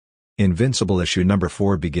Invincible issue number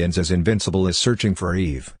 4 begins as Invincible is searching for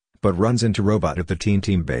Eve, but runs into Robot at the Teen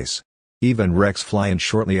Team base. Eve and Rex fly in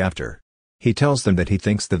shortly after. He tells them that he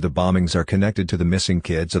thinks that the bombings are connected to the missing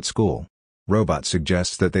kids at school. Robot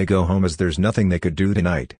suggests that they go home as there's nothing they could do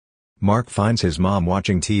tonight. Mark finds his mom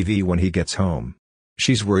watching TV when he gets home.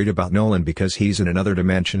 She's worried about Nolan because he's in another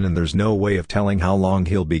dimension and there's no way of telling how long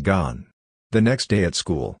he'll be gone. The next day at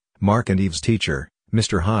school, Mark and Eve's teacher,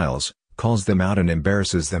 Mr. Hiles, calls them out and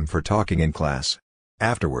embarrasses them for talking in class.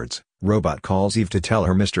 Afterwards, Robot calls Eve to tell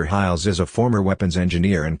her Mr. Hiles is a former weapons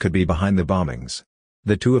engineer and could be behind the bombings.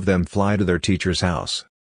 The two of them fly to their teacher's house.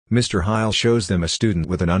 Mr. Hiles shows them a student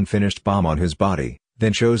with an unfinished bomb on his body,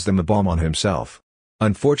 then shows them a bomb on himself.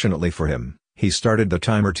 Unfortunately for him, he started the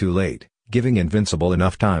timer too late, giving Invincible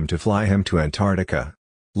enough time to fly him to Antarctica.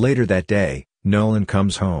 Later that day, Nolan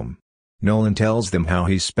comes home. Nolan tells them how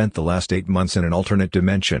he's spent the last 8 months in an alternate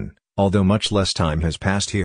dimension, although much less time has passed here.